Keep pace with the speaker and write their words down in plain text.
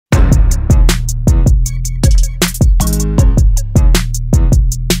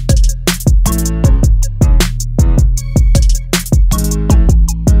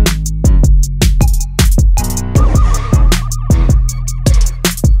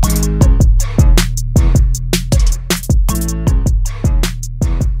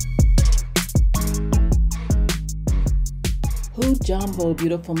Shambo,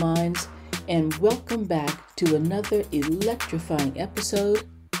 beautiful minds, and welcome back to another electrifying episode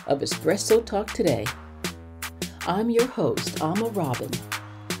of Espresso Talk Today. I'm your host, Alma Robin,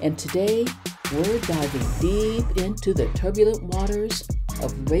 and today we're diving deep into the turbulent waters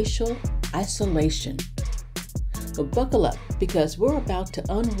of racial isolation. So buckle up, because we're about to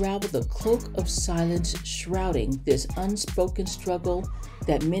unravel the cloak of silence shrouding this unspoken struggle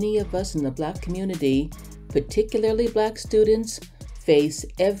that many of us in the Black community, particularly Black students, face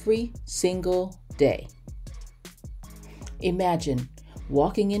every single day. Imagine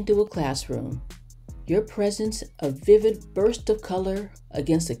walking into a classroom, your presence a vivid burst of color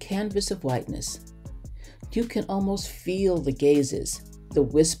against a canvas of whiteness. You can almost feel the gazes, the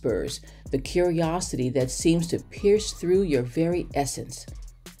whispers, the curiosity that seems to pierce through your very essence.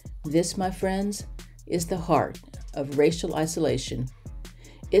 This, my friends, is the heart of racial isolation.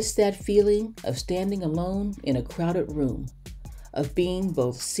 It's that feeling of standing alone in a crowded room, of being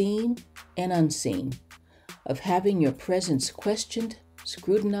both seen and unseen, of having your presence questioned,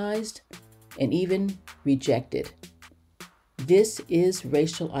 scrutinized, and even rejected. This is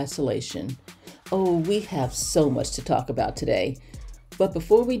racial isolation. Oh, we have so much to talk about today. But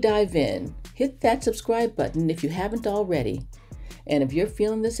before we dive in, hit that subscribe button if you haven't already. And if you're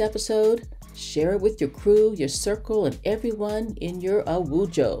feeling this episode, share it with your crew, your circle, and everyone in your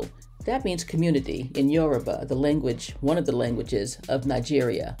awujo. That means community in Yoruba, the language, one of the languages of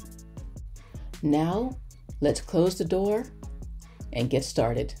Nigeria. Now, let's close the door and get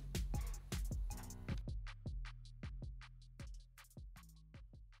started.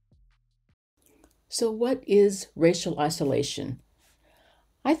 So what is racial isolation?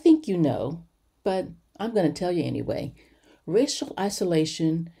 I think you know, but I'm going to tell you anyway. Racial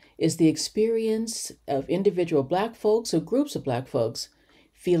isolation is the experience of individual Black folks or groups of Black folks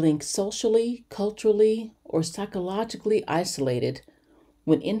feeling socially, culturally, or psychologically isolated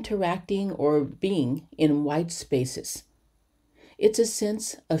when interacting or being in white spaces. It's a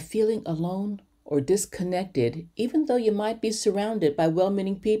sense of feeling alone or disconnected, even though you might be surrounded by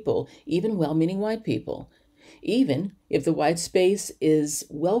well-meaning people, even well-meaning white people, even if the white space is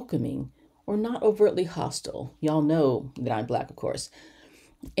welcoming or not overtly hostile. Y'all know that I'm Black, of course.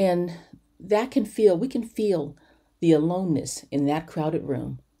 And we can feel the aloneness in that crowded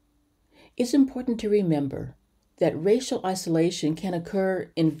room. It's important to remember that racial isolation can occur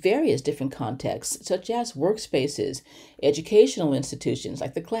in various different contexts, such as workspaces, educational institutions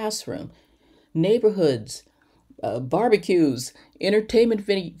like the classroom, neighborhoods, barbecues, entertainment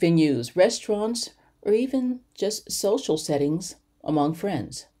venues, restaurants, or even just social settings among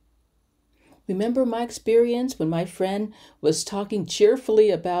friends. Remember my experience when my friend was talking cheerfully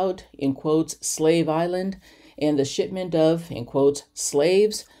about, in quotes, Slave Island and the shipment of, in quotes,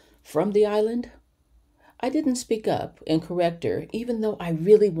 slaves from the island? I didn't speak up and correct her, even though I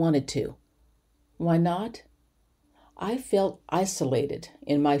really wanted to. Why not? I felt isolated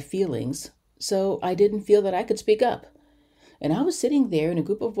in my feelings, so I didn't feel that I could speak up. And I was sitting there in a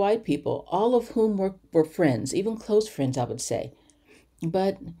group of white people, all of whom were friends, even close friends, I would say.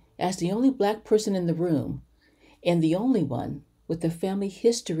 But as the only Black person in the room, and the only one with a family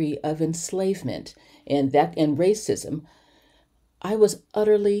history of enslavement and racism, I was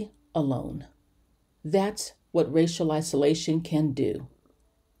utterly alone. That's what racial isolation can do.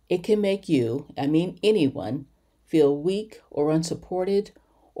 It can make you, anyone, feel weak or unsupported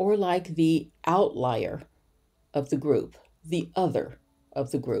or like the outlier of the group, the other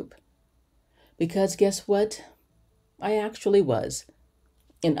of the group. Because guess what? I actually was.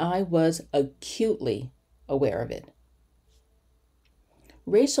 And I was acutely aware of it.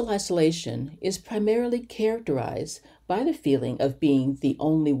 Racial isolation is primarily characterized by the feeling of being the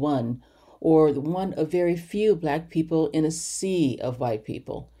only one, or the one of very few Black people in a sea of white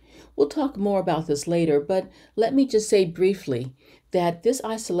people. We'll talk more about this later, but let me just say briefly that this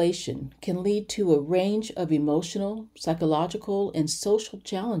isolation can lead to a range of emotional, psychological, and social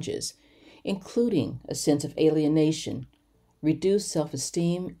challenges, including a sense of alienation, reduced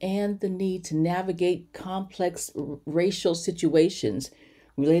self-esteem, and the need to navigate complex racial situations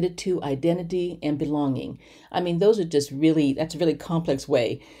related to identity and belonging. That's a really complex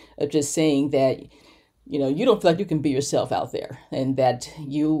way of just saying that, you don't feel like you can be yourself out there and that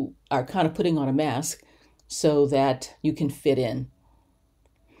you are kind of putting on a mask so that you can fit in.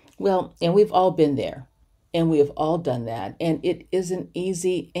 Well, and we've all been there and we have all done that, and it isn't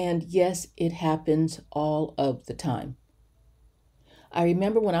easy, and yes, it happens all of the time. I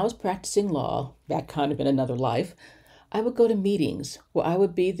remember when I was practicing law, back kind of in another life, I would go to meetings where I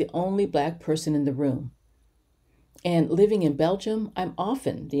would be the only Black person in the room. And living in Belgium, I'm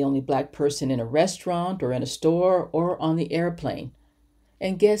often the only Black person in a restaurant or in a store or on the airplane.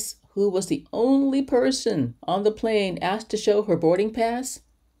 And guess who was the only person on the plane asked to show her boarding pass?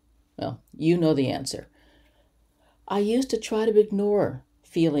 Well, you know the answer. I used to try to ignore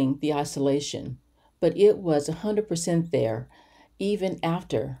feeling the isolation, but it was 100% there even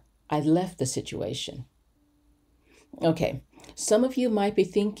after I left the situation. Okay, some of you might be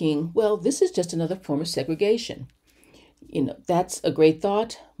thinking, well, this is just another form of segregation. That's a great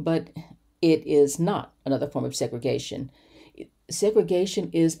thought, but it is not another form of segregation. Segregation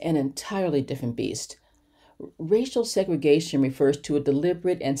is an entirely different beast. Racial segregation refers to a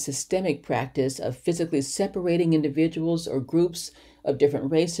deliberate and systemic practice of physically separating individuals or groups of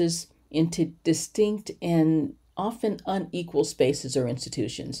different races into distinct and often unequal spaces or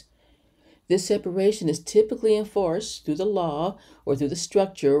institutions. This separation is typically enforced through the law or through the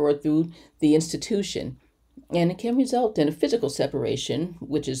structure or through the institution, and it can result in a physical separation,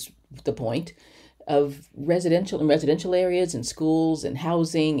 which is the point, of residential areas and schools and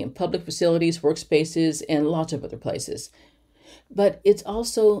housing and public facilities, workspaces, and lots of other places. But it's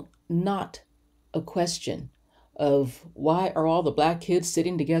also not a question of why are all the black kids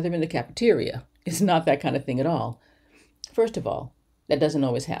sitting together in the cafeteria. It's not that kind of thing at all. First of all, that doesn't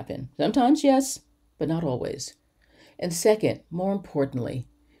always happen. Sometimes, yes, but not always. And second, more importantly,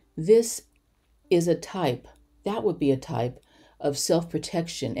 that would be a type of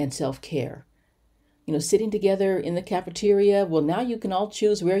self-protection and self-care. Sitting together in the cafeteria, well, now you can all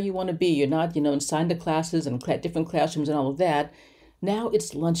choose where you want to be. You're not, assigned to classes and different classrooms and all of that. Now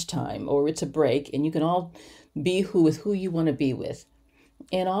it's lunchtime or it's a break, and you can all be with who you want to be with.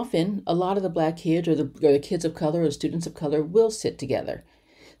 And often, a lot of the black kids or the kids of color or students of color will sit together.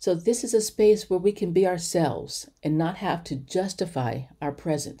 So this is a space where we can be ourselves and not have to justify our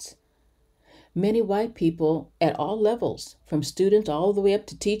presence. Many white people at all levels, from students all the way up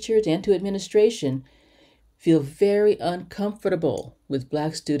to teachers and to administration, feel very uncomfortable with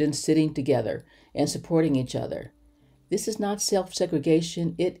black students sitting together and supporting each other. This is not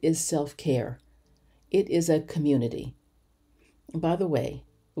self-segregation, it is self-care. It is a community. By the way,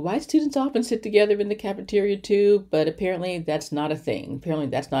 white students often sit together in the cafeteria too, but apparently that's not a thing. Apparently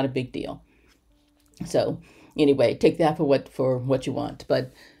that's not a big deal. So anyway, take that for what you want.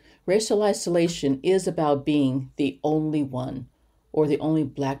 But racial isolation is about being the only one or the only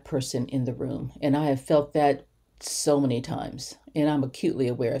black person in the room. And I have felt that so many times, and I'm acutely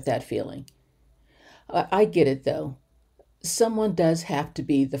aware of that feeling. I get it though. Someone does have to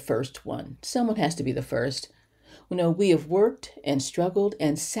be the first one. Someone has to be the first. We have worked and struggled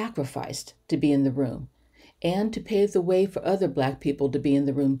and sacrificed to be in the room and to pave the way for other black people to be in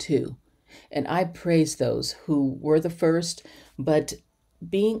the room too. And I praise those who were the first, but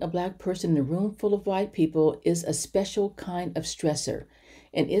being a black person in a room full of white people is a special kind of stressor,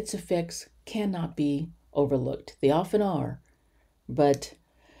 and its effects cannot be overlooked. They often are, but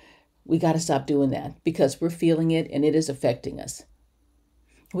we got to stop doing that because we're feeling it and it is affecting us.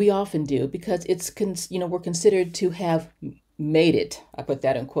 We often do because we're considered to have made it, I put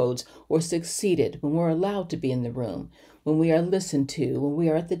that in quotes, or succeeded when we're allowed to be in the room, when we are listened to, when we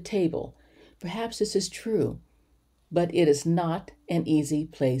are at the table. Perhaps this is true, but it is not an easy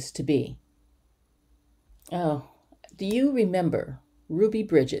place to be. Oh, do you remember Ruby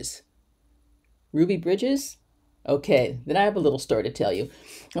Bridges? Ruby Bridges? Okay, then I have a little story to tell you.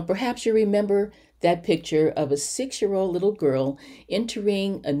 Or perhaps you remember that picture of a 6-year-old little girl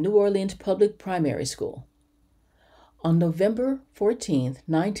entering a New Orleans public primary school. On November 14th,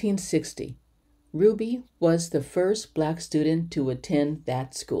 1960, Ruby was the first black student to attend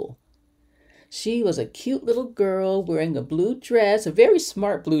that school. She was a cute little girl wearing a blue dress, a very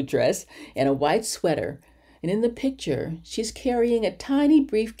smart blue dress, and a white sweater. And in the picture, she's carrying a tiny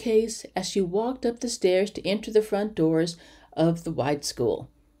briefcase as she walked up the stairs to enter the front doors of the white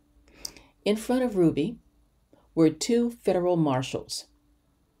school. In front of Ruby were 2 federal marshals.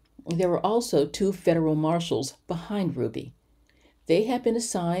 There were also 2 federal marshals behind Ruby. They had been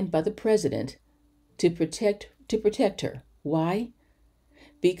assigned by the president to protect her. Why?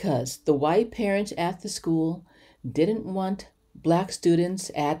 Because the white parents at the school didn't want black students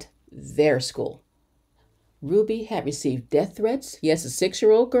at their school. Ruby had received death threats. Yes, a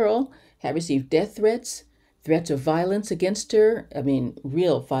 6-year-old girl had received death threats, threats of violence against her,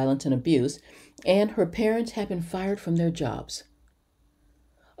 real violence and abuse, and her parents had been fired from their jobs.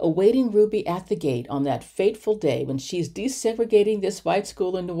 Awaiting Ruby at the gate on that fateful day when she's desegregating this white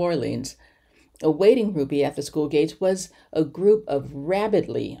school in New Orleans, awaiting Ruby at the school gates was a group of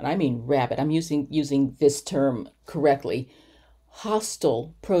rabidly, and I mean rabid, I'm using this term correctly,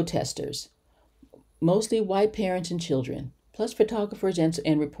 hostile protesters, mostly white parents and children, plus photographers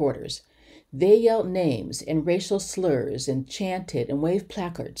and reporters. They yelled names and racial slurs and chanted and waved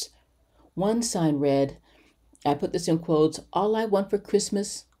placards. One sign read, I put this in quotes, "All I want for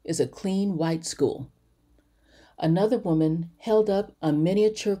Christmas is a clean white school." Another woman held up a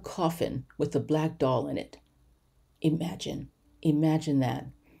miniature coffin with a black doll in it. Imagine that.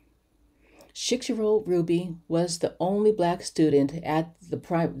 6-year-old Ruby was the only black student at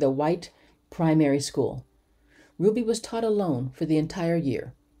the white primary school. Ruby was taught alone for the entire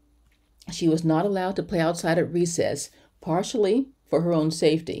year. She was not allowed to play outside at recess, partially for her own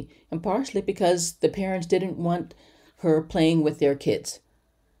safety, and partially because the parents didn't want her playing with their kids.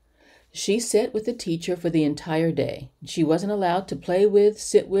 She sat with the teacher for the entire day. She wasn't allowed to play with,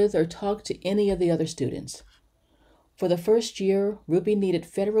 sit with, or talk to any of the other students. For the first year, Ruby needed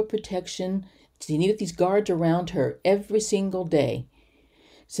federal protection. She needed these guards around her every single day,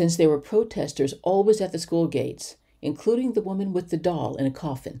 since there were protesters always at the school gates, including the woman with the doll in a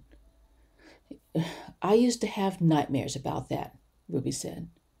coffin. I used to have nightmares about that, Ruby said.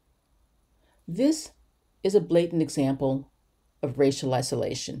 This is a blatant example of racial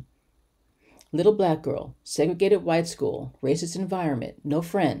isolation. Little black girl, segregated white school, racist environment, no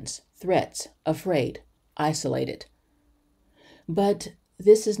friends, threats, afraid, isolated. But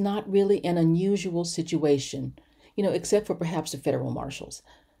this is not really an unusual situation, except for perhaps the federal marshals.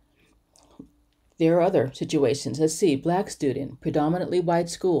 There are other situations. Let's see, black student, predominantly white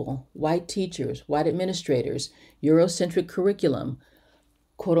school, white teachers, white administrators, Eurocentric curriculum,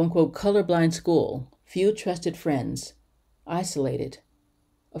 quote unquote colorblind school, few trusted friends, isolated,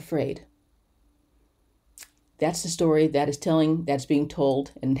 afraid. That's the story that's being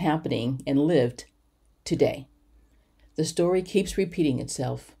told and happening and lived today. The story keeps repeating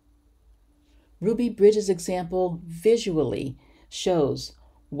itself. Ruby Bridges' example visually shows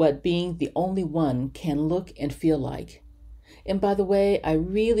what being the only one can look and feel like. And by the way, I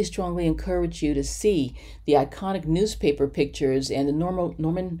really strongly encourage you to see the iconic newspaper pictures and the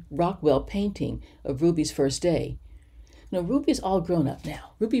Norman Rockwell painting of Ruby's first day. Ruby's all grown up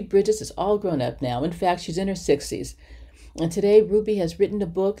now. Ruby Bridges is all grown up now. In fact, she's in her 60s. And today, Ruby has written a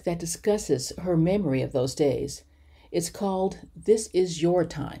book that discusses her memory of those days. It's called This Is Your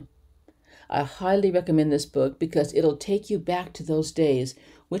Time. I highly recommend this book because it'll take you back to those days,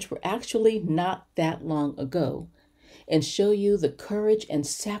 which were actually not that long ago, and show you the courage and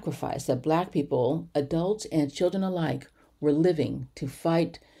sacrifice that Black people, adults and children alike, were living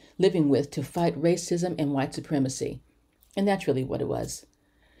with to fight racism and white supremacy. And that's really what it was.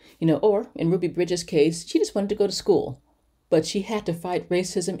 Or in Ruby Bridges' case, she just wanted to go to school, but she had to fight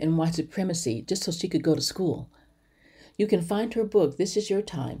racism and white supremacy just so she could go to school. You can find her book, This Is Your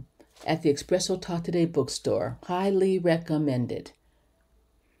Time, at the Espresso Talk Today bookstore. Highly recommended.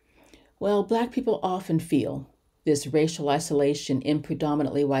 Well, Black people often feel this racial isolation in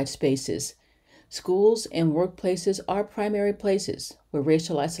predominantly white spaces. Schools and workplaces are primary places where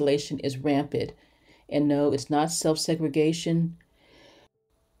racial isolation is rampant. And no, it's not self-segregation,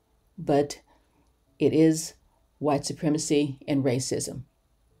 but it is white supremacy and racism.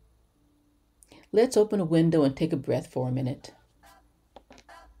 Let's open a window and take a breath for a minute.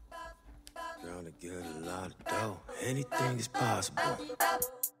 Gonna get a lot of dough. Anything is possible.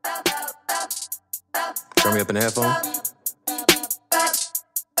 Turn me up in the headphones.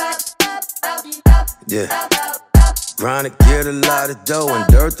 Yeah. Trying to get a lot of dough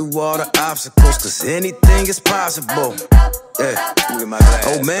and dirt through all the obstacles, cause anything is possible. Yeah.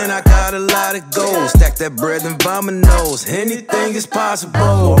 Oh man, I got a lot of gold. Stack that bread and by my nose. Anything is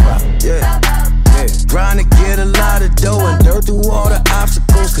possible. Yeah. Trying to get a lot of dough and dirt through all the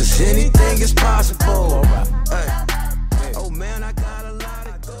obstacles, cause anything is possible. Oh man, I got a lot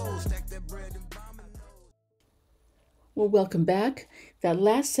of gold. Stack that bread and by my nose. Well, welcome back. That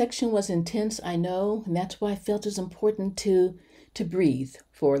last section was intense, I know, and that's why I felt it was important to breathe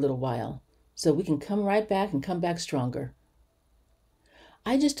for a little while, so we can come right back and come back stronger.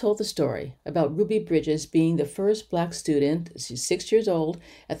 I just told the story about Ruby Bridges being the first Black student, she's 6 years old,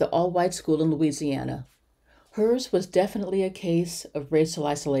 at the all-white school in Louisiana. Hers was definitely a case of racial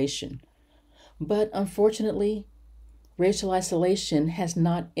isolation. But unfortunately, racial isolation has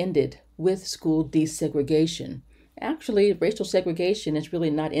not ended with school desegregation. Actually, racial segregation is really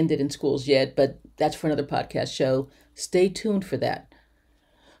not ended in schools yet, but that's for another podcast show. Stay tuned for that.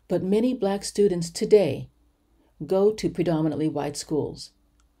 But many Black students today go to predominantly white schools.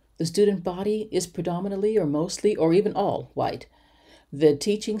 The student body is predominantly or mostly or even all white. The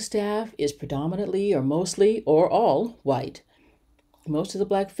teaching staff is predominantly or mostly or all white. Most of the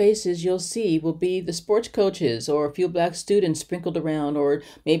Black faces you'll see will be the sports coaches or a few Black students sprinkled around, or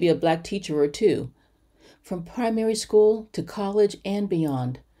maybe a Black teacher or two. From primary school to college and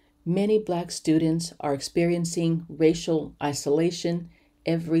beyond, Many Black students are experiencing racial isolation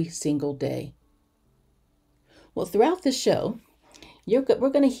every single day. Well, throughout the show, we're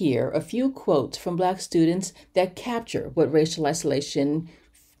going to hear a few quotes from Black students that capture what racial isolation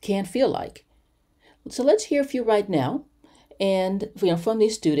can feel like. So let's hear a few right now, and from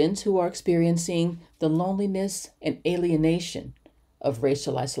these students who are experiencing the loneliness and alienation of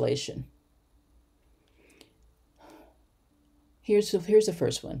racial isolation. Here's the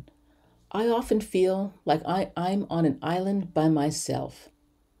first one. I often feel like I'm on an island by myself.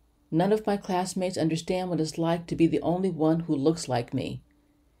 None of my classmates understand what it's like to be the only one who looks like me.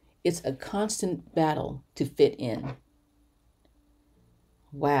 It's a constant battle to fit in.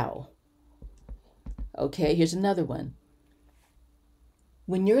 Wow. Okay, here's another one.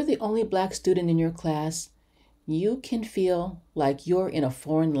 When you're the only Black student in your class, you can feel like you're in a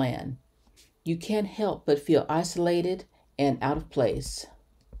foreign land. You can't help but feel isolated and out of place.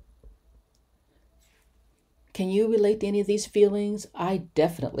 Can you relate to any of these feelings? I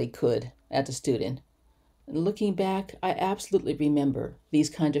definitely could as a student. Looking back, I absolutely remember these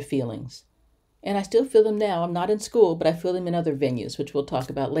kinds of feelings. And I still feel them now. I'm not in school, but I feel them in other venues, which we'll talk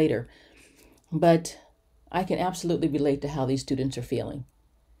about later. But I can absolutely relate to how these students are feeling.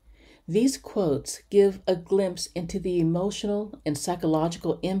 These quotes give a glimpse into the emotional and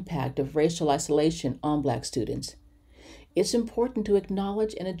psychological impact of racial isolation on Black students. It's important to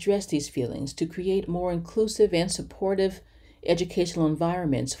acknowledge and address these feelings to create more inclusive and supportive educational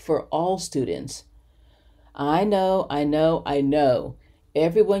environments for all students. I know.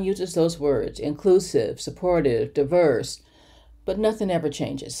 Everyone uses those words, inclusive, supportive, diverse, but nothing ever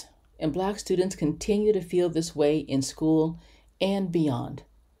changes. And Black students continue to feel this way in school and beyond.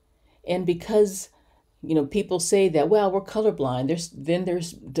 And because, people say that, well, we're colorblind,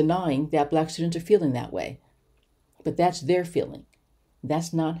 there's denying that Black students are feeling that way. But that's their feeling.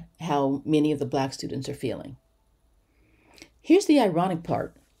 That's not how many of the Black students are feeling. Here's the ironic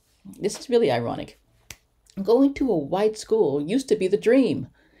part. This is really ironic. Going to a white school used to be the dream.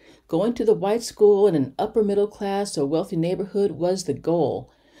 Going to the white school in an upper middle class or wealthy neighborhood was the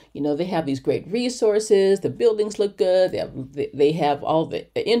goal. They have these great resources, the buildings look good, they have all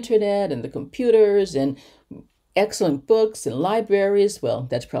the internet and the computers and excellent books and libraries. Well,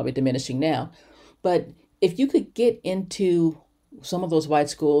 that's probably diminishing now. But if you could get into some of those white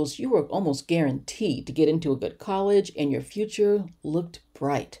schools, you were almost guaranteed to get into a good college and your future looked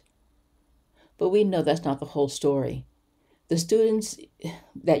bright. But we know that's not the whole story. The students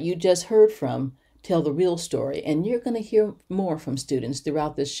that you just heard from tell the real story, and you're going to hear more from students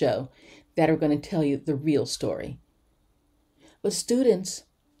throughout this show that are going to tell you the real story. But students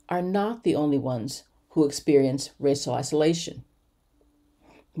are not the only ones who experience racial isolation.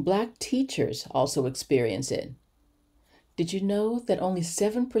 Black teachers also experience it. Did you know that only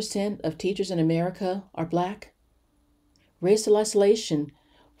 7% of teachers in America are Black? Racial isolation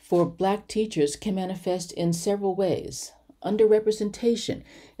for Black teachers can manifest in several ways. Underrepresentation.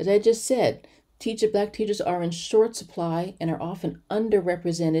 As I just said, Black teachers are in short supply and are often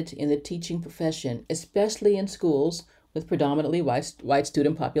underrepresented in the teaching profession, especially in schools with predominantly white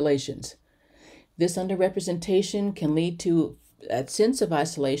student populations. This underrepresentation can lead to a sense of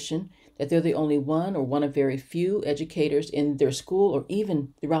isolation, that they're the only one or one of very few educators in their school or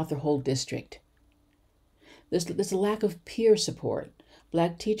even throughout their whole district. There's a lack of peer support.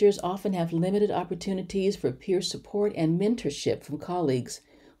 Black teachers often have limited opportunities for peer support and mentorship from colleagues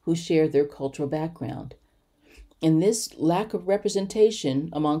who share their cultural background. And this lack of representation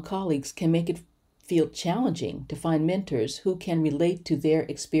among colleagues can make it feel challenging to find mentors who can relate to their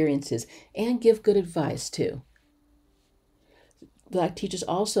experiences and give good advice too. Black teachers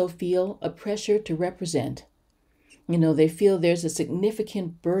also feel a pressure to represent. They feel there's a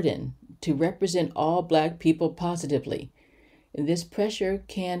significant burden to represent all Black people positively. And this pressure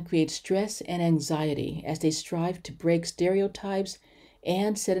can create stress and anxiety as they strive to break stereotypes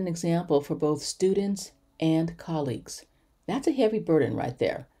and set an example for both students and colleagues. That's a heavy burden right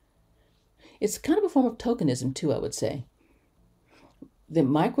there. It's kind of a form of tokenism too, I would say. The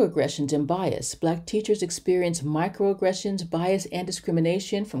microaggressions and bias. Black teachers experience microaggressions, bias, and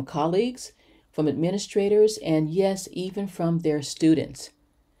discrimination from colleagues, from administrators, and yes, even from their students.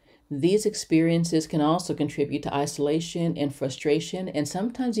 These experiences can also contribute to isolation and frustration and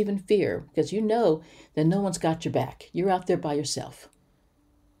sometimes even fear, because you know that no one's got your back. You're out there by yourself.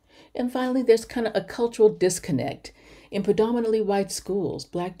 And finally, there's kind of a cultural disconnect. In predominantly white schools,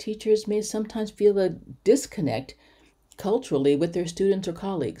 Black teachers may sometimes feel a disconnect culturally with their students or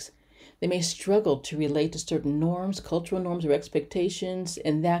colleagues. They may struggle to relate to certain norms, cultural norms or expectations,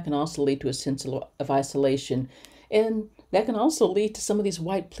 and that can also lead to a sense of isolation and That can also lead to some of these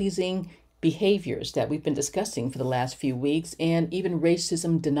white-pleasing behaviors that we've been discussing for the last few weeks, and even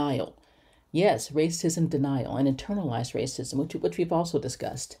racism denial. Yes, racism denial and internalized racism, which we've also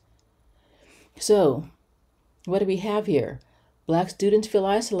discussed. So, what do we have here? Black students feel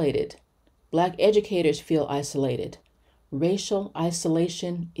isolated. Black educators feel isolated. Racial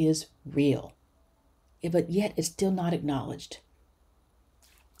isolation is real, but yet it's still not acknowledged.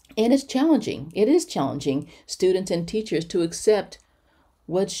 And it's challenging. It is challenging students and teachers to accept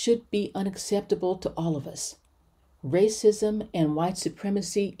what should be unacceptable to all of us. Racism and white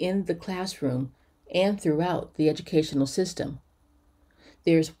supremacy in the classroom and throughout the educational system.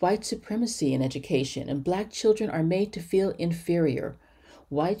 There's white supremacy in education, and Black children are made to feel inferior.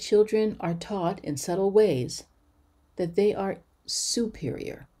 White children are taught in subtle ways that they are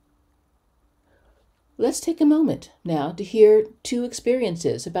superior. Let's take a moment now to hear two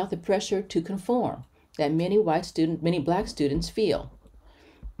experiences about the pressure to conform that many Black students feel.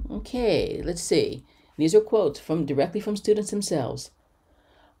 Okay, let's see. These are quotes directly from students themselves.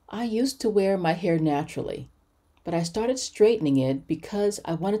 I used to wear my hair naturally, but I started straightening it because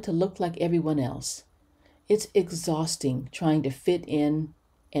I wanted to look like everyone else. It's exhausting trying to fit in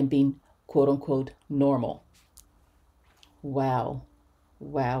and be quote unquote normal. Wow,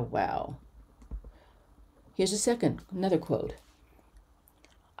 wow, wow. Here's another quote.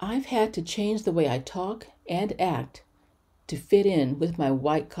 I've had to change the way I talk and act to fit in with my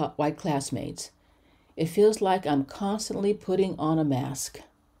white classmates. It feels like I'm constantly putting on a mask.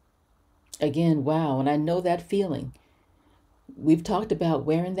 Again, wow, and I know that feeling. We've talked about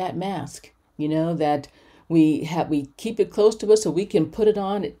wearing that mask, that we keep it close to us so we can put it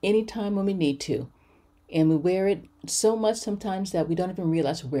on at any time when we need to. And we wear it so much sometimes that we don't even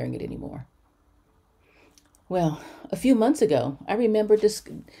realize we're wearing it anymore. Well, a few months ago, I remember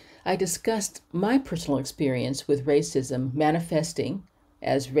I discussed my personal experience with racism manifesting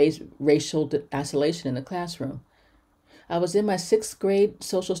as racial isolation in the classroom. I was in my 6th grade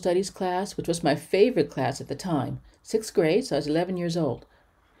social studies class, which was my favorite class at the time. 6th grade, so I was 11 years old.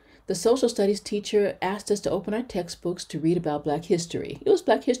 The social studies teacher asked us to open our textbooks to read about Black history. It was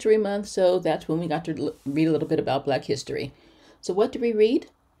Black History Month, so that's when we got to read a little bit about Black history. So what did we read?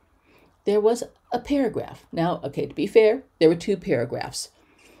 There was a paragraph. Now, okay, to be fair, there were 2 paragraphs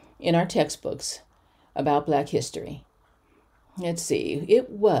in our textbooks about Black history. Let's see,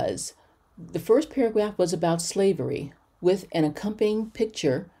 the first paragraph was about slavery with an accompanying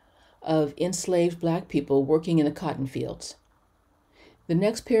picture of enslaved Black people working in the cotton fields. The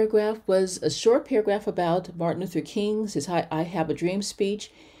next paragraph was a short paragraph about Martin Luther King's I Have a Dream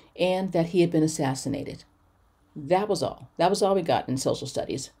speech and that he had been assassinated. That was all. That was all we got in social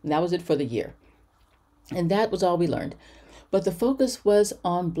studies. And that was it for the year. And that was all we learned. But the focus was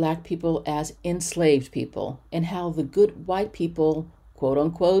on Black people as enslaved people and how the good white people, quote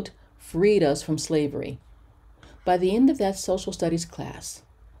unquote, freed us from slavery. By the end of that social studies class,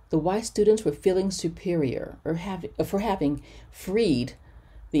 the white students were feeling superior for having freed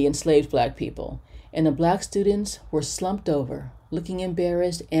the enslaved Black people, and the Black students were slumped over, looking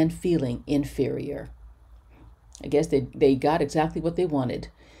embarrassed and feeling inferior. I guess they got exactly what they wanted.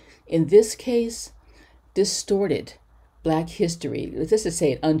 In this case, distorted Black history, let's just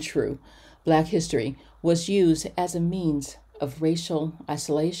say it untrue, Black history was used as a means of racial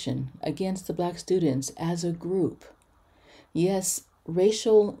isolation against the Black students as a group. Yes,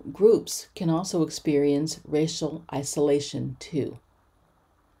 racial groups can also experience racial isolation too.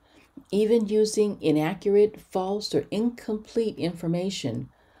 Even using inaccurate, false, or incomplete information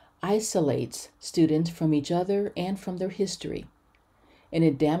isolates students from each other and from their history, and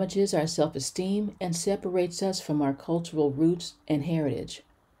it damages our self-esteem and separates us from our cultural roots and heritage.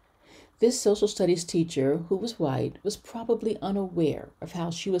 This social studies teacher, who was white, was probably unaware of how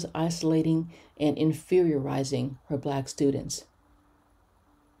she was isolating and inferiorizing her Black students.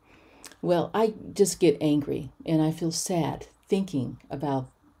 Well, I just get angry and I feel sad thinking about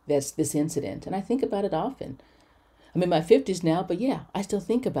this incident, and I think about it often. I'm in my 50s now, but yeah, I still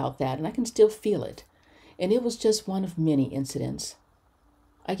think about that and I can still feel it. And it was just one of many incidents.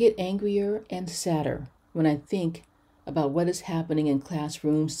 I get angrier and sadder when I think about what is happening in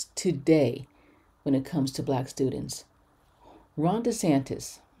classrooms today when it comes to Black students. Ron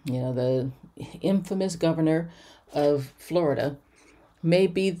DeSantis, the infamous governor of Florida, may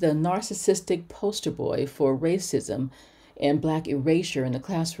be the narcissistic poster boy for racism and Black erasure in the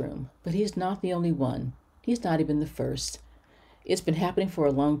classroom, but he's not the only one. He's not even the first. It's been happening for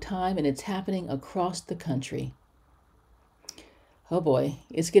a long time, and it's happening across the country. Oh boy,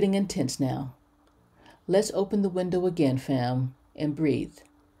 it's getting intense now. Let's open the window again, fam, and breathe.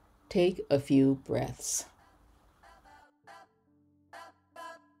 Take a few breaths.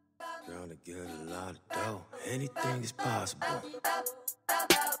 get a lot of dough. Anything is possible.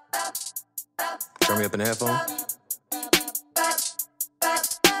 Turn me up in the headphones.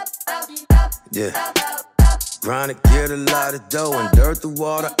 Yeah. Grind to get a lot of dough and dirt through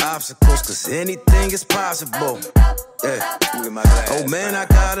all the obstacles, cause anything is possible. Yeah. Oh man, I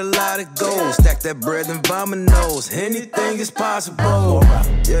got a lot of goals. Stack that bread and by my nose. Anything is possible.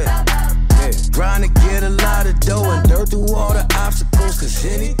 Yeah. Grind to get a lot of dough and dirt through all the obstacles, cause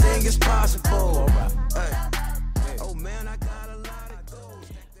anything is possible. Oh man, I got a lot of goals.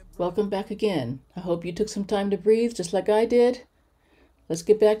 Welcome back again. I hope you took some time to breathe just like I did. Let's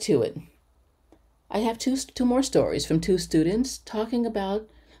get back to it. I have two more stories from two students talking about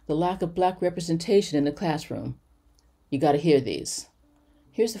the lack of Black representation in the classroom. You got to hear these.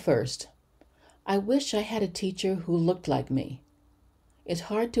 Here's the first. I wish I had a teacher who looked like me. It's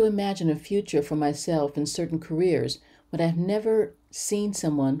hard to imagine a future for myself in certain careers, but I've never seen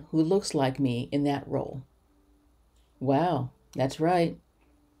someone who looks like me in that role. Wow, that's right.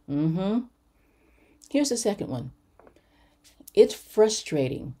 Here's the second one. It's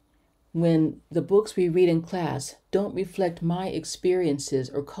frustrating when the books we read in class don't reflect my experiences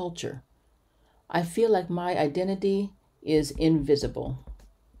or culture. I feel like my identity is invisible.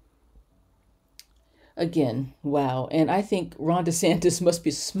 Again, wow. And I think Ron DeSantis must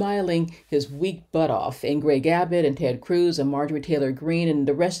be smiling his weak butt off, and Greg Abbott and Ted Cruz and Marjorie Taylor Greene and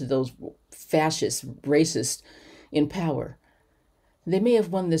the rest of those fascist racists in power. They may have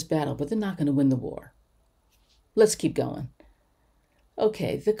won this battle, but they're not going to win the war. Let's keep going.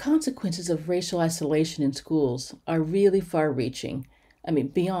 Okay, the consequences of racial isolation in schools are really far-reaching. I mean,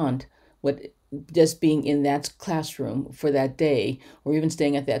 beyond what just being in that classroom for that day, or even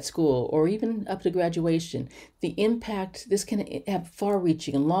staying at that school, or even up to graduation. The impact, this can have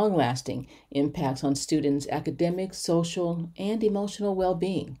far-reaching and long-lasting impacts on students' academic, social, and emotional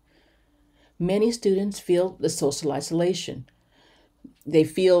well-being. Many students feel the social isolation. They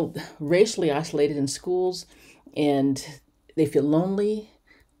feel racially isolated in schools, and they feel lonely,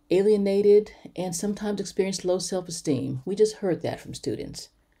 alienated, and sometimes experience low self-esteem. We just heard that from students.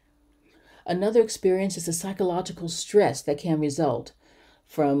 Another experience is the psychological stress that can result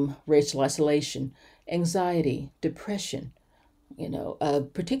from racial isolation, anxiety, depression,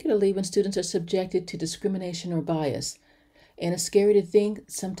 particularly when students are subjected to discrimination or bias, and it's scary to think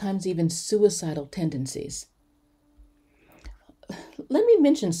sometimes even suicidal tendencies. Let me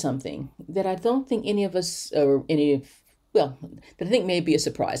mention something that I don't think any of us, that I think may be a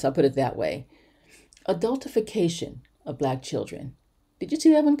surprise. I'll put it that way. Adultification of Black children. Did you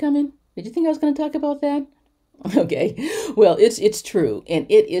see that one coming? Did you think I was going to talk about that? Okay. Well, it's true, and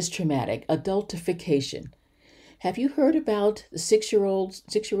it is traumatic. Adultification. Have you heard about the six-year-old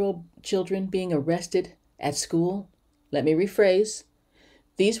children being arrested at school? Let me rephrase.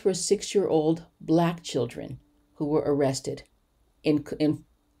 These were 6-year-old Black children who were arrested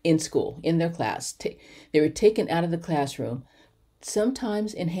in school, in their class. They were taken out of the classroom,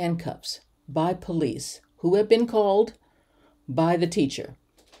 sometimes in handcuffs, by police who had been called by the teacher.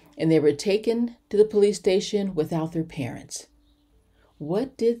 And they were taken to the police station without their parents.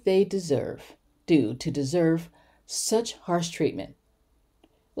 What did they do to deserve such harsh treatment?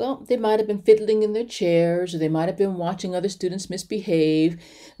 Well, they might have been fiddling in their chairs, or they might have been watching other students misbehave.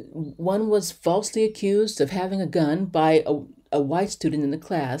 One was falsely accused of having a gun by a white student in the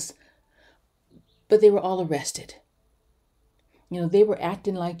class, but they were all arrested. They were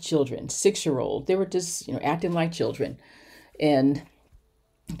acting like children, 6-year-old. They were just, acting like children. And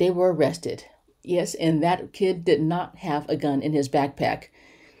they were arrested. Yes, and that kid did not have a gun in his backpack.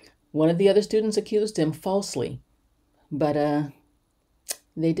 One of the other students accused him falsely, but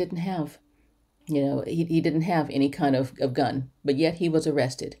they didn't have, he didn't have any kind of gun, but yet he was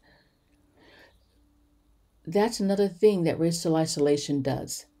arrested. That's another thing that racial isolation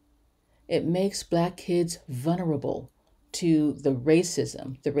does. It makes Black kids vulnerable to the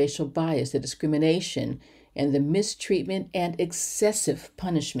racism, the racial bias, the discrimination, and the mistreatment and excessive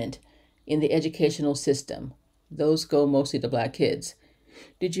punishment in the educational system. Those go mostly to Black kids.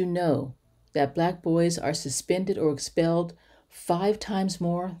 Did you know that Black boys are suspended or expelled 5 times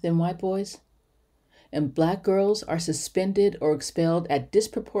more than white boys? And Black girls are suspended or expelled at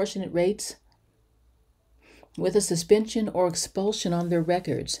disproportionate rates, with a suspension or expulsion on their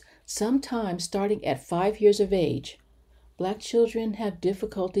records, sometimes starting at 5 years of age. Black children have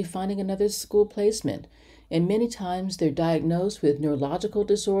difficulty finding another school placement, and many times they're diagnosed with neurological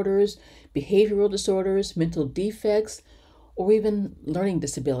disorders, behavioral disorders, mental defects, or even learning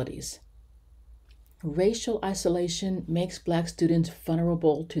disabilities. Racial isolation makes Black students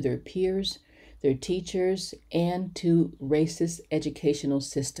vulnerable to their peers, their teachers, and to racist educational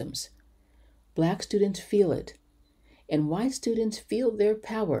systems. Black students feel it, and white students feel their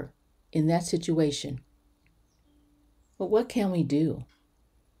power in that situation. But what can we do?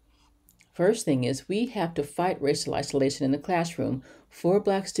 First thing is we have to fight racial isolation in the classroom for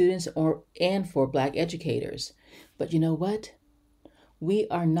Black students and for Black educators. But you know what? We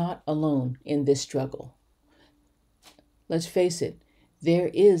are not alone in this struggle. Let's face it, there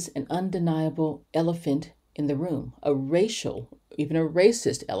is an undeniable elephant in the room, a racial, even a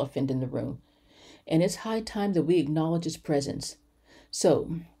racist elephant in the room. And it's high time that we acknowledge its presence.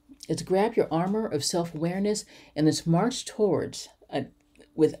 So let's grab your armor of self-awareness and let's march towards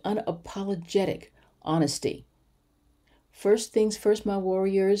with unapologetic honesty. First things first, my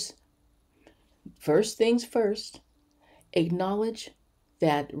warriors. First things first. Acknowledge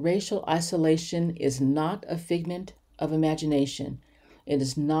that racial isolation is not a figment of imagination. It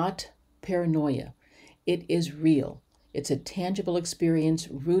is not paranoia. It is real. It's a tangible experience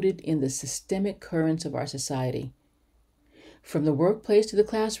rooted in the systemic currents of our society. From the workplace to the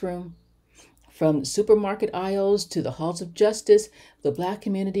classroom, from supermarket aisles to the halls of justice, the Black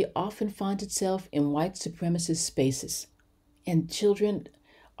community often finds itself in white supremacist spaces. And children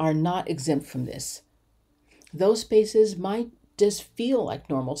are not exempt from this. Those spaces might just feel like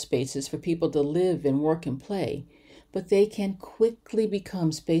normal spaces for people to live and work and play, but they can quickly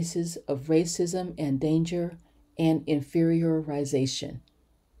become spaces of racism and danger and inferiorization.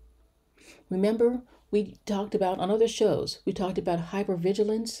 Remember, we talked about on other shows, we talked about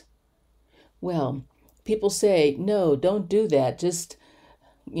hypervigilance. Well, people say, no, don't do that. Just,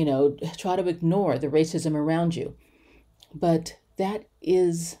 try to ignore the racism around you. But that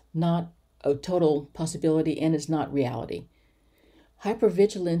is not a total possibility and is not reality.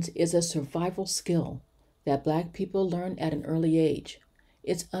 Hypervigilance is a survival skill that Black people learn at an early age.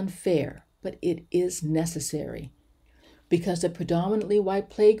 It's unfair, but it is necessary because the predominantly white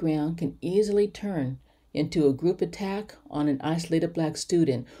playground can easily turn into a group attack on an isolated Black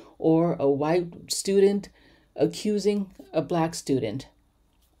student or a white student accusing a Black student,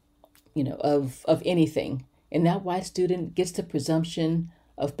 of anything. And that white student gets the presumption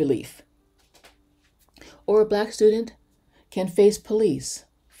of belief. Or a Black student can face police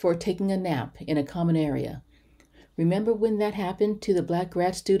for taking a nap in a common area. Remember when that happened to the Black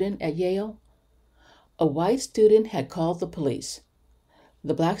grad student at Yale? A white student had called the police.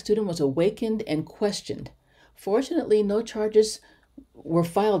 The Black student was awakened and questioned. Fortunately, no charges were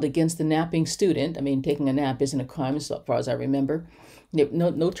filed against the napping student. I mean, taking a nap isn't a crime as far as I remember.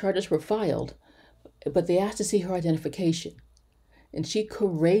 No charges were filed, but they asked to see her identification. And she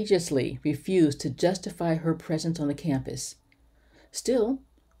courageously refused to justify her presence on the campus. Still,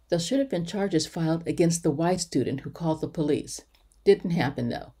 there should have been charges filed against the white student who called the police. Didn't happen,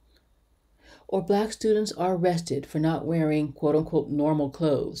 though. Or Black students are arrested for not wearing quote-unquote normal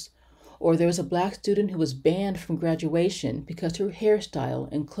clothes. Or there was a Black student who was banned from graduation because her hairstyle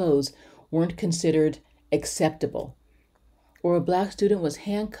and clothes weren't considered acceptable. Or a Black student was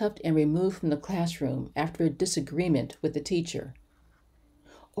handcuffed and removed from the classroom after a disagreement with the teacher.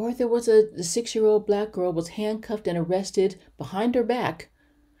 Or there was a 6-year-old Black girl was handcuffed and arrested behind her back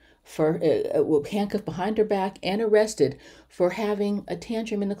and arrested for having a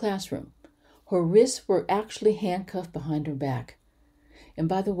tantrum in the classroom. Her wrists were actually handcuffed behind her back. And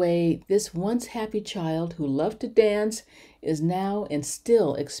by the way, this once happy child who loved to dance is now and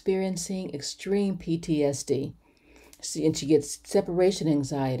still experiencing extreme PTSD. And she gets separation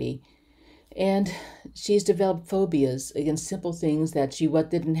anxiety. And she's developed phobias against simple things that she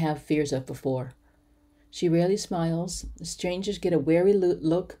didn't have fears of before. She rarely smiles. Strangers get a wary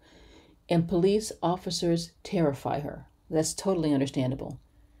look, and police officers terrify her. That's totally understandable.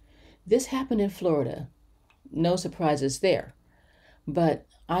 This happened in Florida. No surprises there. But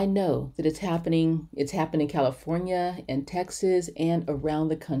I know that it's happening in California and Texas and around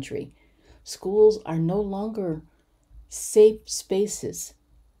the country. Schools are no longer safe spaces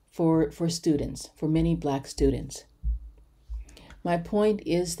for students, for many Black students. My point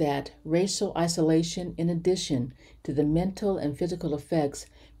is that racial isolation, in addition to the mental and physical effects,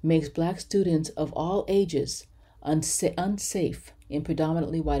 makes Black students of all ages unsafe in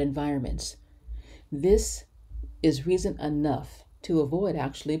predominantly white environments. This is reason enough to avoid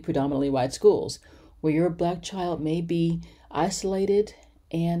actually predominantly white schools, where your Black child may be isolated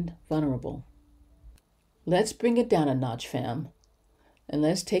and vulnerable. Let's bring it down a notch, fam. And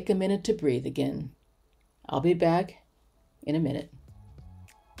let's take a minute to breathe again. I'll be back in a minute.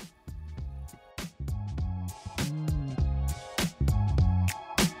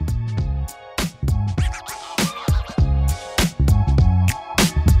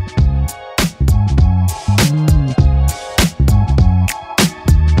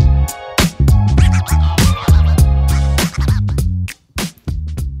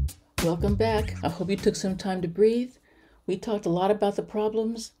 hope you took some time to breathe. We talked a lot about the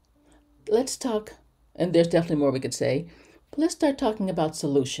problems. Let's talk, and there's definitely more we could say, but let's start talking about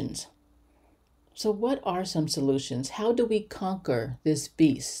solutions. So what are some solutions? How do we conquer this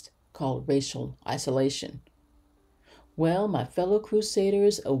beast called racial isolation? Well, my fellow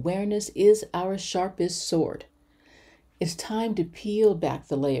crusaders, awareness is our sharpest sword. It's time to peel back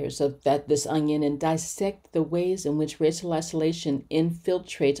the layers of this onion and dissect the ways in which racial isolation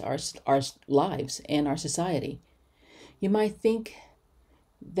infiltrates our lives and our society. You might think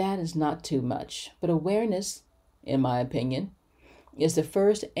that is not too much, but awareness, in my opinion, is the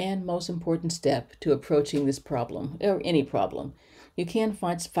first and most important step to approaching this problem, or any problem. You can't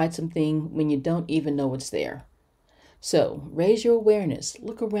fight something when you don't even know it's there. So, raise your awareness.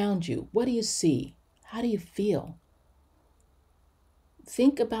 Look around you. What do you see? How do you feel?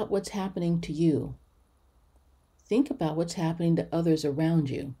 Think about what's happening to you. Think about what's happening to others around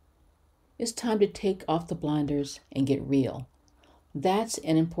you. It's time to take off the blinders and get real. That's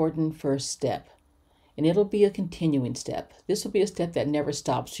an important first step, and it'll be a continuing step. This will be a step that never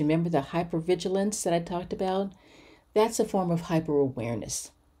stops. Remember the hypervigilance that I talked about? That's a form of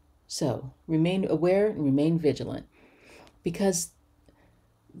hyper-awareness. So remain aware and remain vigilant, because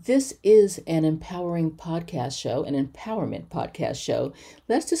this is an empowering podcast show, an empowerment podcast show.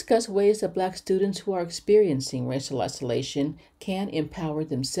 Let's discuss ways that Black students who are experiencing racial isolation can empower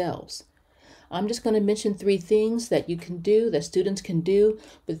themselves. I'm just going to mention 3 things that you can do, that students can do,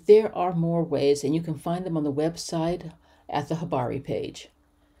 but there are more ways, and you can find them on the website at the Habari page.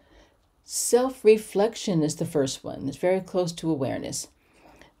 Self-reflection is the first one. It's very close to awareness.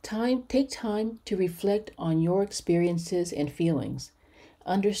 Take time to reflect on your experiences and feelings.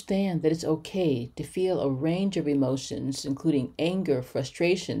 Understand that it's okay to feel a range of emotions, including anger,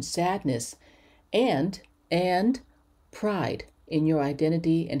 frustration, sadness, and pride in your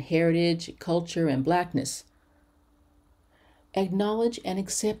identity and heritage, culture, and Blackness. Acknowledge and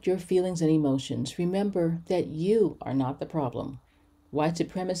accept your feelings and emotions. Remember that you are not the problem. White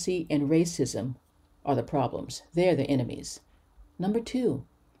supremacy and racism are the problems. They're the enemies. Number 2,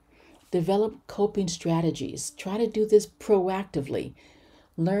 develop coping strategies. Try to do this proactively.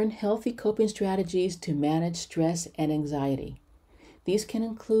 Learn healthy coping strategies to manage stress and anxiety. These can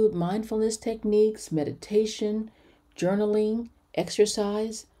include mindfulness techniques, meditation, journaling,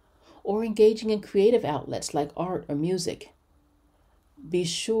 exercise, or engaging in creative outlets like art or music. Be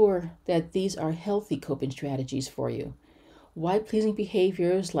sure that these are healthy coping strategies for you. White-pleasing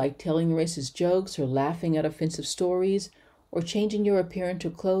behaviors like telling racist jokes or laughing at offensive stories or changing your appearance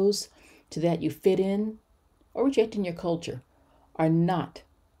or clothes to that you fit in or rejecting your culture are not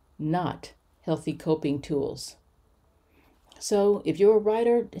healthy coping tools. So if you're a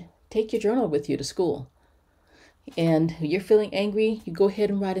writer, take your journal with you to school. And you're feeling angry, you go ahead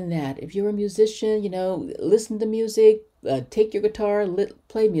and write in that. If you're a musician, listen to music, take your guitar,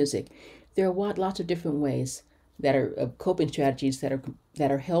 play music. There are lots of different ways that are coping strategies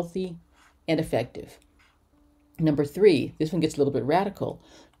that are healthy and effective. Number 3, this one gets a little bit radical.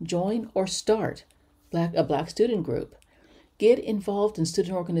 Join or start a Black student group. Get involved in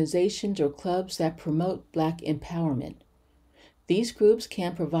student organizations or clubs that promote Black empowerment. These groups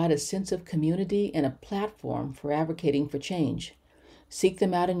can provide a sense of community and a platform for advocating for change. Seek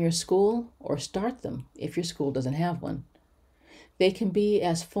them out in your school or start them if your school doesn't have one. They can be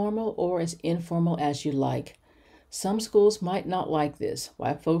as formal or as informal as you like. Some schools might not like this.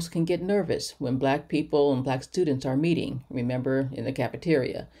 White folks can get nervous when Black people and Black students are meeting, remember, in the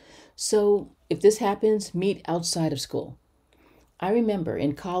cafeteria. So if this happens, meet outside of school. I remember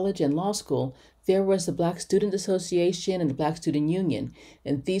in college and law school, there was the Black Student Association and the Black Student Union,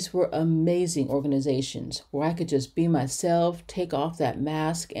 and these were amazing organizations where I could just be myself, take off that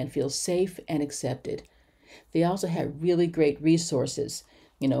mask, and feel safe and accepted. They also had really great resources,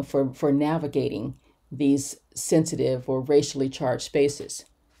 for navigating these sensitive or racially charged spaces.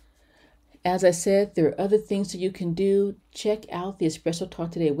 As I said, there are other things that you can do. Check out the Espresso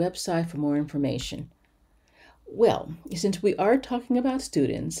Talk Today website for more information. Well, since we are talking about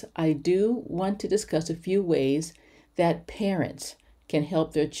students, I do want to discuss a few ways that parents can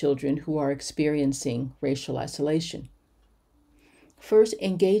help their children who are experiencing racial isolation. First,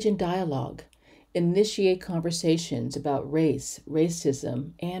 engage in dialogue. Initiate conversations about race,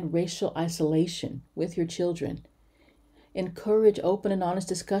 racism, and racial isolation with your children. Encourage open and honest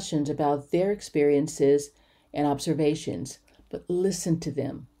discussions about their experiences and observations, but listen to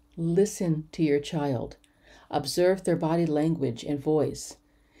them. Listen to your child. Observe their body language and voice.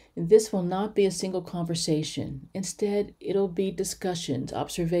 And this will not be a single conversation. Instead, it'll be discussions,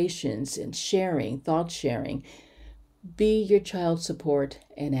 observations, and sharing, thought sharing. Be your child's support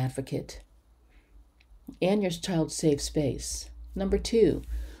and advocate. and your child's safe space. Number 2,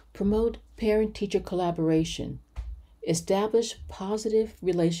 promote parent-teacher collaboration. Establish positive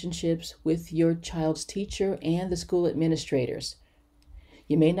relationships with your child's teacher and the school administrators.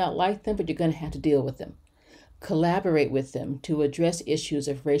 You may not like them, but you're going to have to deal with them. Collaborate with them to address issues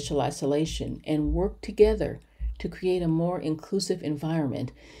of racial isolation and work together to create a more inclusive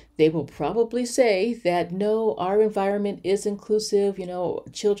environment. They will probably say that no, our environment is inclusive,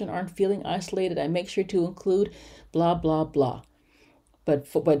 children aren't feeling isolated. I make sure to include blah, blah, blah.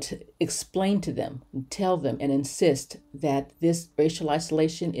 But explain to them, tell them, and insist that this racial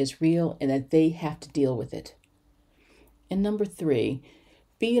isolation is real and that they have to deal with it. And number 3,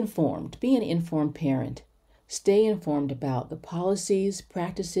 be informed. Be an informed parent. Stay informed about the policies,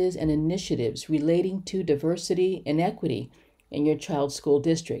 practices, and initiatives relating to diversity and equity in your child's school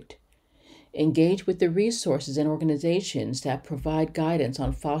district. Engage with the resources and organizations that provide guidance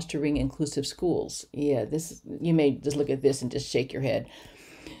on fostering inclusive schools. You may just look at this and just shake your head.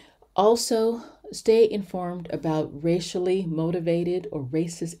 Also, stay informed about racially motivated or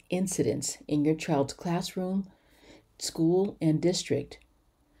racist incidents in your child's classroom, school, and district.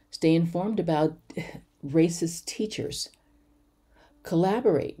 Stay informed about racist teachers.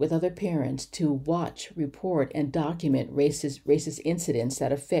 Collaborate with other parents to watch, report, and document racist incidents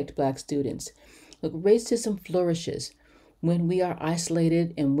that affect Black students. Look, racism flourishes when we are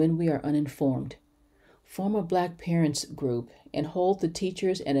isolated and when we are uninformed. Form a Black parents group and hold the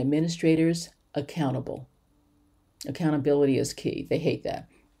teachers and administrators accountable. Accountability is key. They hate that.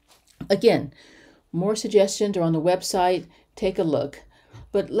 Again, more suggestions are on the website. Take a look.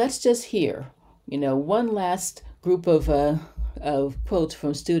 But let's just hear, one last group of quotes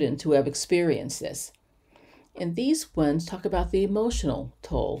from students who have experienced this. And these ones talk about the emotional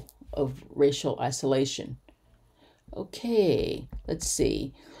toll of racial isolation. Okay, let's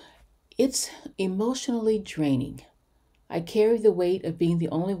see. It's emotionally draining. I carry the weight of being the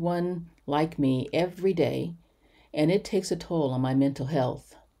only one like me every day, and it takes a toll on my mental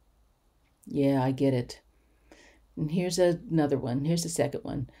health. Yeah, I get it. And here's another one. Here's the second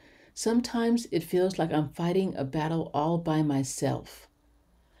one. Sometimes it feels like I'm fighting a battle all by myself.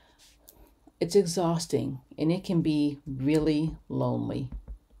 It's exhausting, and it can be really lonely.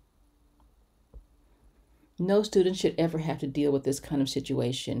 No student should ever have to deal with this kind of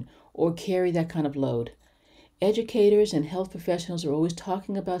situation or carry that kind of load. Educators and health professionals are always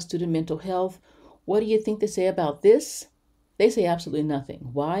talking about student mental health. What do you think they say about this? They say absolutely nothing.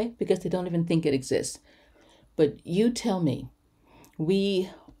 Why? Because they don't even think it exists. But you tell me, we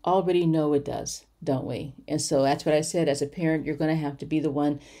already know it does, don't we? And so that's what I said. As a parent, you're going to have to be the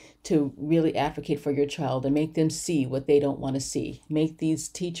one to really advocate for your child and make them see what they don't want to see. Make these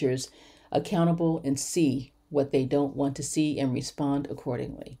teachers accountable and see what they don't want to see and respond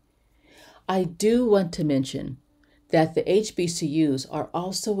accordingly. I do want to mention that the HBCUs are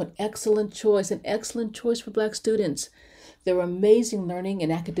also an excellent choice for Black students. They're amazing learning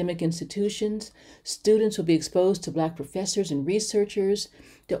and academic institutions. Students will be exposed to Black professors and researchers.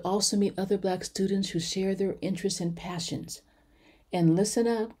 They'll also meet other Black students who share their interests and passions. And listen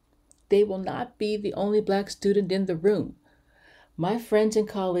up, they will not be the only Black student in the room. My friends and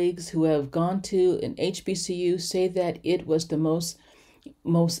colleagues who have gone to an HBCU say that it was the most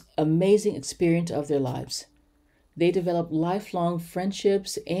amazing experience of their lives. They developed lifelong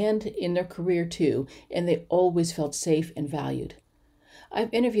friendships and in their career too, and they always felt safe and valued.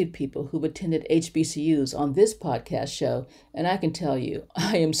 I've interviewed people who've attended HBCUs on this podcast show, and I can tell you,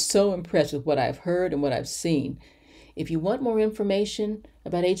 I am so impressed with what I've heard and what I've seen. If you want more information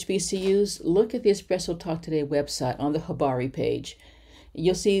about HBCUs, look at the Espresso Talk Today website on the Habari page.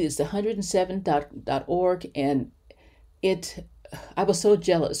 You'll see it's 107.org, and I was so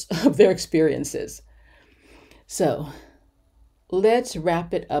jealous of their experiences. So let's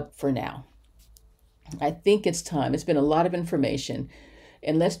wrap it up for now. I think it's time. It's been a lot of information.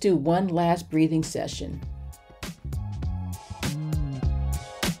 And let's do one last breathing session.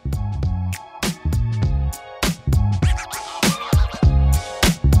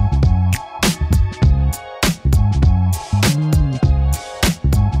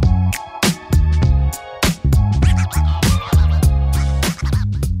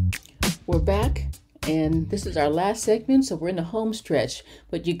 We're back. And this is our last segment, so we're in the home stretch,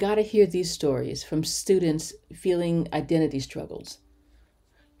 but you got to hear these stories from students feeling identity struggles.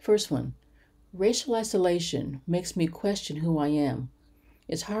 First one, racial isolation makes me question who I am.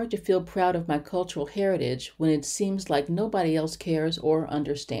 It's hard to feel proud of my cultural heritage when it seems like nobody else cares or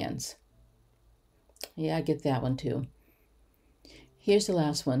understands. Yeah, I get that one too. Here's the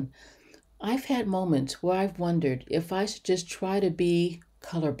last one. I've had moments where I've wondered if I should just try to be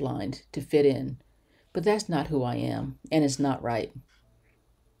colorblind to fit in. But that's not who I am, and it's not right.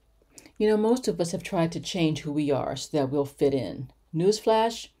 Most of us have tried to change who we are so that we'll fit in.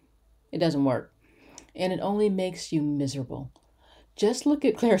 Newsflash, it doesn't work, and it only makes you miserable. Just look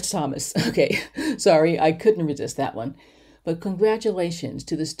at Clarence Thomas. Okay, sorry, I couldn't resist that one. But congratulations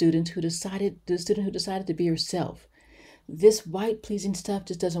to the student who decided to be herself. This white pleasing stuff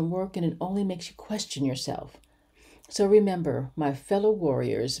just doesn't work, and it only makes you question yourself. So remember, my fellow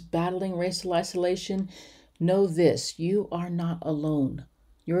warriors battling racial isolation, know this: you are not alone.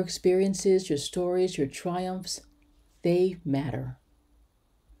 Your experiences, your stories, your triumphs, they matter.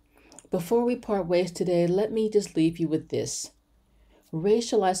 Before we part ways today, let me just leave you with this.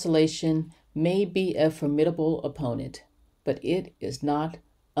 Racial isolation may be a formidable opponent, but it is not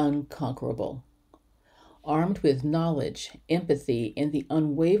unconquerable. Armed with knowledge, empathy, and the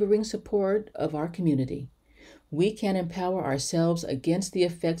unwavering support of our community, we can empower ourselves against the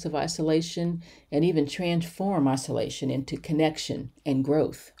effects of isolation and even transform isolation into connection and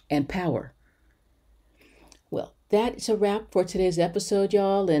growth and power. Well, that's a wrap for today's episode,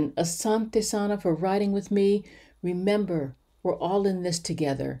 y'all, and asante sana for riding with me. Remember, we're all in this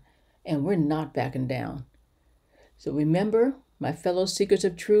together, and we're not backing down. So remember, my fellow seekers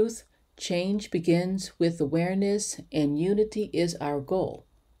of truth, change begins with awareness, and unity is our goal.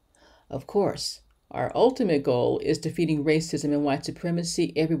 Of course, our ultimate goal is defeating racism and white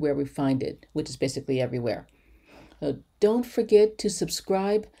supremacy everywhere we find it, which is basically everywhere. Don't forget to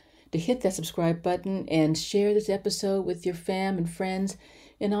subscribe, to hit that subscribe button and share this episode with your fam and friends.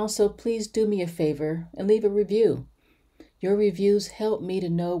 And also, please do me a favor and leave a review. Your reviews help me to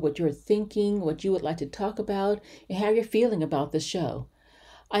know what you're thinking, what you would like to talk about, and how you're feeling about the show.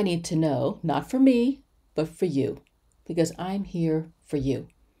 I need to know, not for me, but for you, because I'm here for you.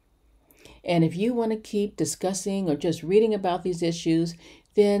 And if you want to keep discussing or just reading about these issues,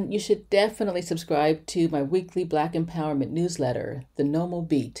 then you should definitely subscribe to my weekly Black Empowerment newsletter, The Nomo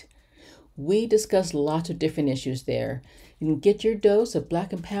Beat. We discuss lots of different issues there. You can get your dose of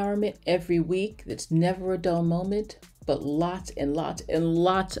Black empowerment every week. It's never a dull moment, but lots and lots and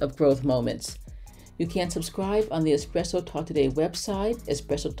lots of growth moments. You can subscribe on the Espresso Talk Today website,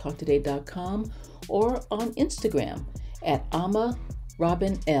 espressotalktoday.com, or on Instagram at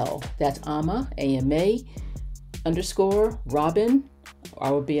Robin L. That's Ama, A-M-A, _ Robin,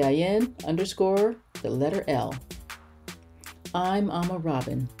 R-O-B-I-N, _ the letter L. I'm Ama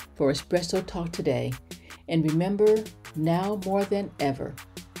Robin for Espresso Talk Today. And remember, now more than ever,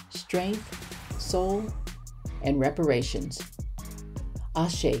 strength, soul, and reparations.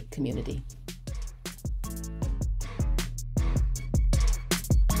 Ashe, community.